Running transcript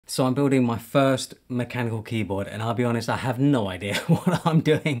So I'm building my first mechanical keyboard, and I'll be honest, I have no idea what I'm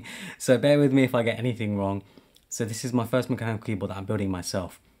doing. So bear with me if I get anything wrong. So this is my first mechanical keyboard that I'm building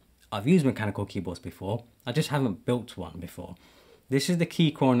myself. I've used mechanical keyboards before, I just haven't built one before. This is the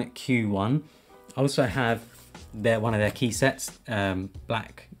Keychron Q1. I also have one of their key sets,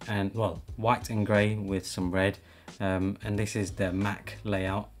 black and, well, white and grey with some red. And this is the Mac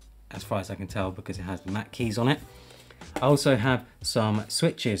layout, as far as I can tell, because it has the Mac keys on it. I also have some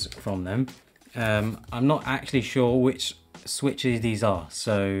switches from them. I'm not actually sure which switches these are,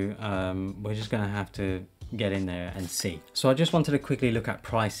 so we're just gonna have to get in there and see. So I just wanted to quickly look at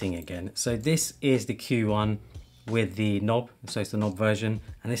pricing again. So this is the Q1 with the knob, so it's the knob version,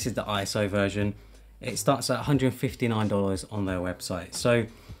 and this is the ISO version. It starts at $159 on their website. So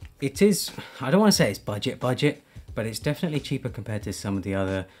it is, I don't want to say it's budget, but it's definitely cheaper compared to some of the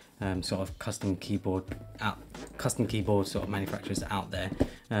other sort of custom keyboard sort of manufacturers out there.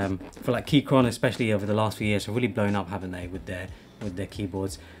 For like Keychron, especially over the last few years, have really blown up, haven't they, with their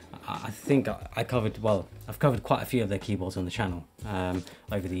keyboards. I think I've covered quite a few of their keyboards on the channel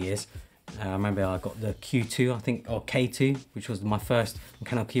over the years. I remember I got the Q2, I think, or K2, which was my first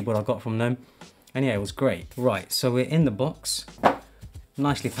mechanical keyboard I got from them. And yeah, it was great. Right, so we're in the box,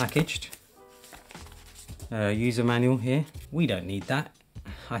 nicely packaged. User manual here. We don't need that.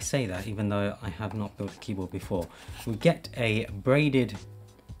 I say that even though I have not built a keyboard before. We get a braided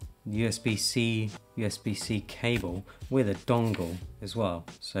USB-C cable with a dongle as well.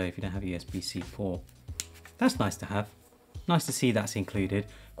 So if you don't have a USB-C port, that's nice to have. Nice to see that's included.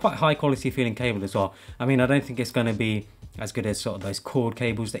 Quite high quality feeling cable as well. I mean, I don't think it's going to be as good as sort of those cord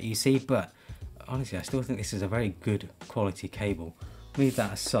cables that you see, but honestly, I still think this is a very good quality cable. Leave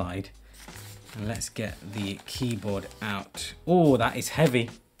that aside. And let's get the keyboard out. Oh, that is heavy.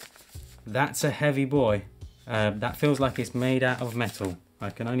 That's a heavy boy. That feels like it's made out of metal.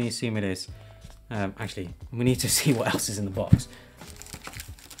 I can only assume it is. Actually, we need to see what else is in the box.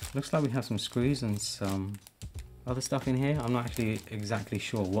 Looks like we have some screws and some other stuff in here. I'm not actually exactly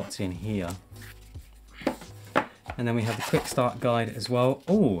sure what's in here. And then we have the quick start guide as well.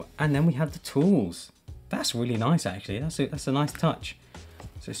 Oh, and then we have the tools. That's really nice, actually. That's a nice touch.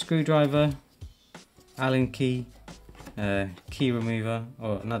 So screwdriver, Allen key, key remover,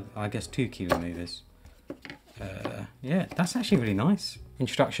 or another, I guess 2 key removers. Yeah, that's actually really nice.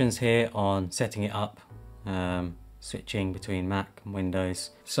 Instructions here on setting it up, switching between Mac and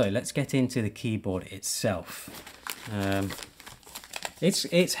Windows. So let's get into the keyboard itself.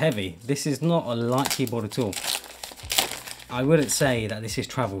 It's heavy. This is not a light keyboard at all. I wouldn't say that this is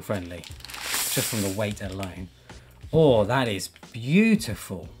travel friendly, just from the weight alone. Oh, that is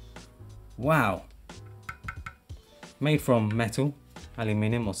beautiful. Wow. Made from metal,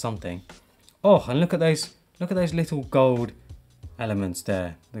 aluminium or something. Oh, and look at those little gold elements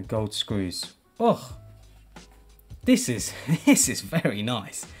there, the gold screws. Oh, this is very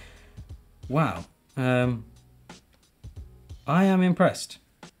nice. Wow. I am impressed.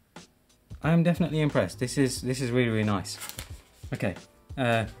 I am definitely impressed. This is really, really nice. Okay,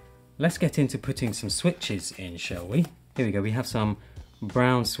 let's get into putting some switches in, shall we? Here we go, we have some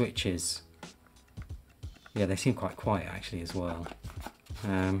brown switches. Yeah, they seem quite quiet actually as well.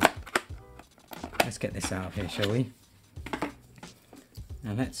 Let's get this out of here, shall we?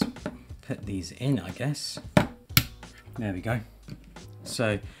 And let's put these in, I guess. There we go.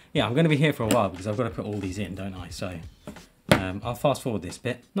 So, yeah, I'm going to be here for a while because I've got to put all these in, don't I? So, I'll fast forward this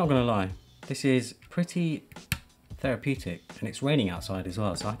bit. Not going to lie, this is pretty therapeutic, and it's raining outside as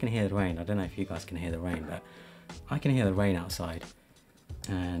well, so I can hear the rain. I don't know if you guys can hear the rain, but I can hear the rain outside.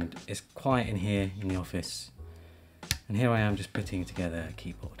 And it's quiet in here in the office. And here I am just putting together a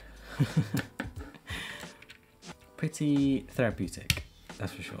keyboard. Pretty therapeutic,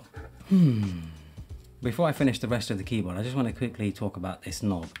 that's for sure. Before I finish the rest of the keyboard, I just want to quickly talk about this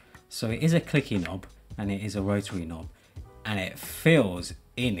knob. So it is a clicky knob and it is a rotary knob, and it feels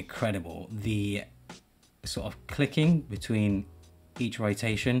incredible. The sort of clicking between each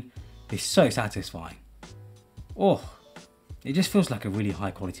rotation is so satisfying. Oh, it just feels like a really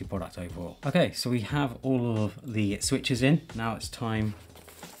high quality product overall. Okay, so we have all of the switches in. Now it's time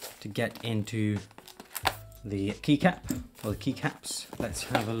to get into the keycap, or the keycaps. Let's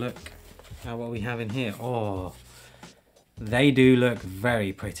have a look at what we have in here. Oh, they do look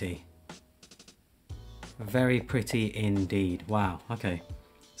very pretty. Very pretty indeed. Wow, okay.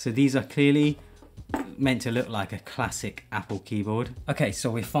 So these are clearly meant to look like a classic Apple keyboard. Okay, so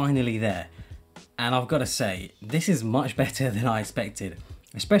we're finally there. And I've got to say, this is much better than I expected,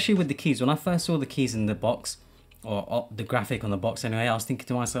 especially with the keys. When I first saw the keys in the box, or the graphic on the box anyway, I was thinking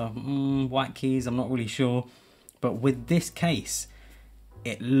to myself, white keys, I'm not really sure. But with this case,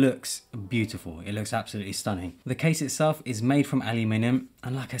 it looks beautiful. It looks absolutely stunning. The case itself is made from aluminium,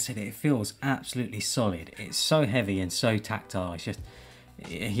 and like I said, it feels absolutely solid. It's so heavy and so tactile. It's just,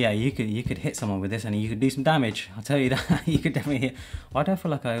 yeah, you could hit someone with this and you could do some damage. I'll tell you that. You could definitely hit. I don't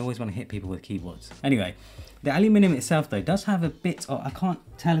feel like I always want to hit people with keyboards. Anyway, the aluminium itself though does have a bit of, I can't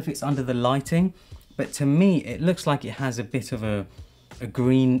tell if it's under the lighting, but to me it looks like it has a bit of a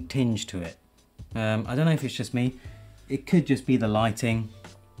green tinge to it. I don't know if it's just me. It could just be the lighting,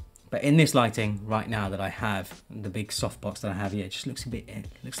 but in this lighting right now that I have, the big softbox that I have here, it just looks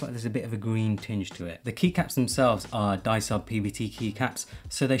like there's a bit of a green tinge to it. The keycaps themselves are dye-sub PBT keycaps,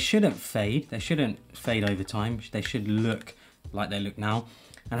 so they shouldn't fade. They shouldn't fade over time. They should look like they look now.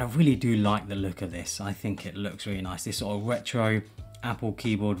 And I really do like the look of this. I think it looks really nice. This sort of retro Apple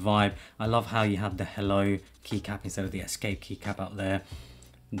keyboard vibe. I love how you have the hello keycap instead of the escape keycap up there.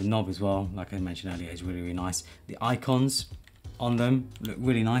 The knob as well, like I mentioned earlier, is really, really nice. The icons on them look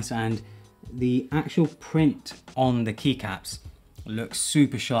really nice, and the actual print on the keycaps looks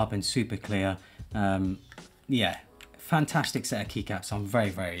super sharp and super clear. Yeah, fantastic set of keycaps. I'm very,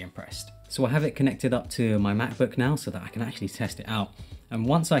 very impressed. So I have it connected up to my MacBook now so that I can actually test it out. And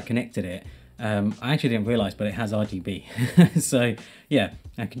once I connected it, I actually didn't realize, but it has RGB. So yeah,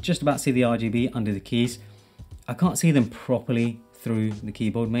 I can just about see the RGB under the keys. I can't see them properly through the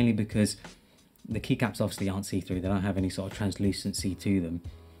keyboard, mainly because the keycaps obviously aren't see-through. They don't have any sort of translucency to them,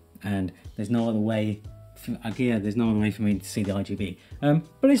 and there's no other way there's no other way for me to see the RGB.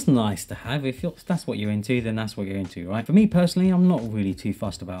 But it's nice to have. If that's what you're into, then that's what you're into, right? For me personally, I'm not really too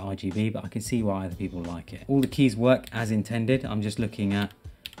fussed about RGB, but I can see why other people like it. All the keys work as intended. I'm just looking at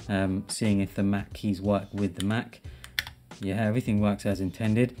seeing if the Mac keys work with the Mac. Yeah, everything works as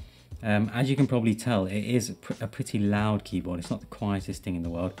intended. As you can probably tell, it is a pretty loud keyboard. It's not the quietest thing in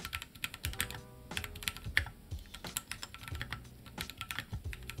the world.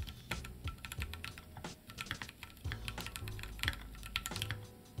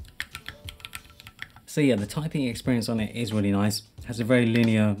 So yeah, the typing experience on it is really nice. It has a very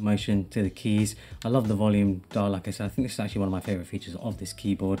linear motion to the keys. I love the volume dial, like I said. I think this is actually one of my favorite features of this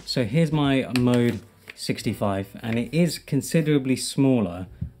keyboard. So here's my mode 65, and it is considerably smaller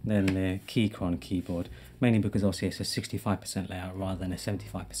than the Keychron keyboard, mainly because obviously it's a 65% layout rather than a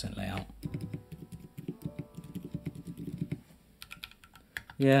 75% layout.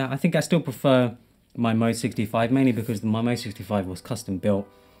 Yeah, I think I still prefer my mode 65, mainly because my mode 65 was custom built.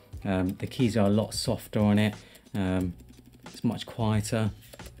 The keys are a lot softer on it. It's much quieter.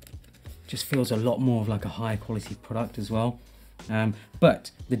 Just feels a lot more of like a high quality product as well.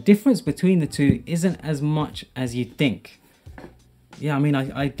 But the difference between the two isn't as much as you'd think. Yeah, I mean,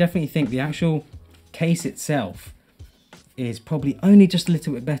 I definitely think the actual case itself is probably only just a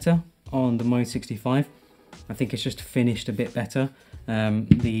little bit better on the Mode 65. I think it's just finished a bit better.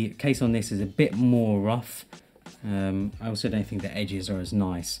 The case on this is a bit more rough. I also don't think the edges are as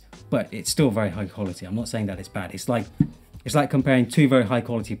nice, but it's still very high quality. I'm not saying that it's bad. It's like comparing two very high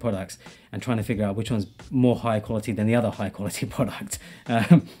quality products and trying to figure out which one's more high quality than the other high quality product.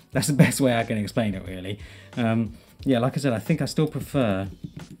 That's the best way I can explain it, really. Yeah, like I said, I think I still prefer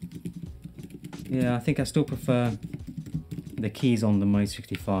the keys on the Mode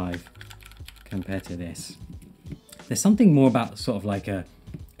 65 compared to this. There's something more about sort of like a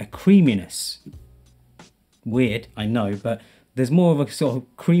creaminess. Weird, I know, but there's more of a sort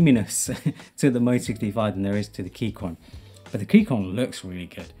of creaminess to the Mode 65 than there is to the Keychron. But the Keychron looks really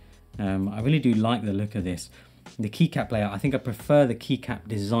good. I really do like the look of this. The keycap layout, I think I prefer the keycap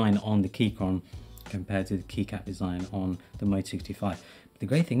design on the Keychron compared to the keycap design on the Mode 65. But the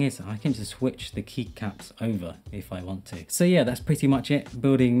great thing is I can just switch the keycaps over if I want to. So yeah, that's pretty much it.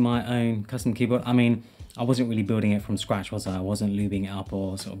 Building my own custom keyboard. I mean, I wasn't really building it from scratch, was I? I wasn't lubing it up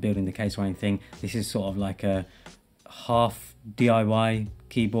or sort of building the case or anything. This is sort of like a half DIY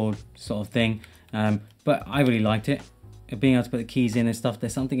keyboard sort of thing. But I really liked it. Being able to put the keys in and stuff,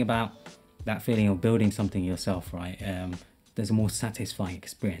 there's something about that feeling of building something yourself, right? There's a more satisfying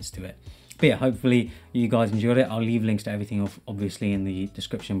experience to it. But yeah, hopefully you guys enjoyed it. I'll leave links to everything obviously in the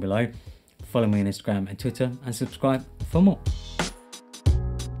description below. Follow me on Instagram and Twitter and subscribe for more.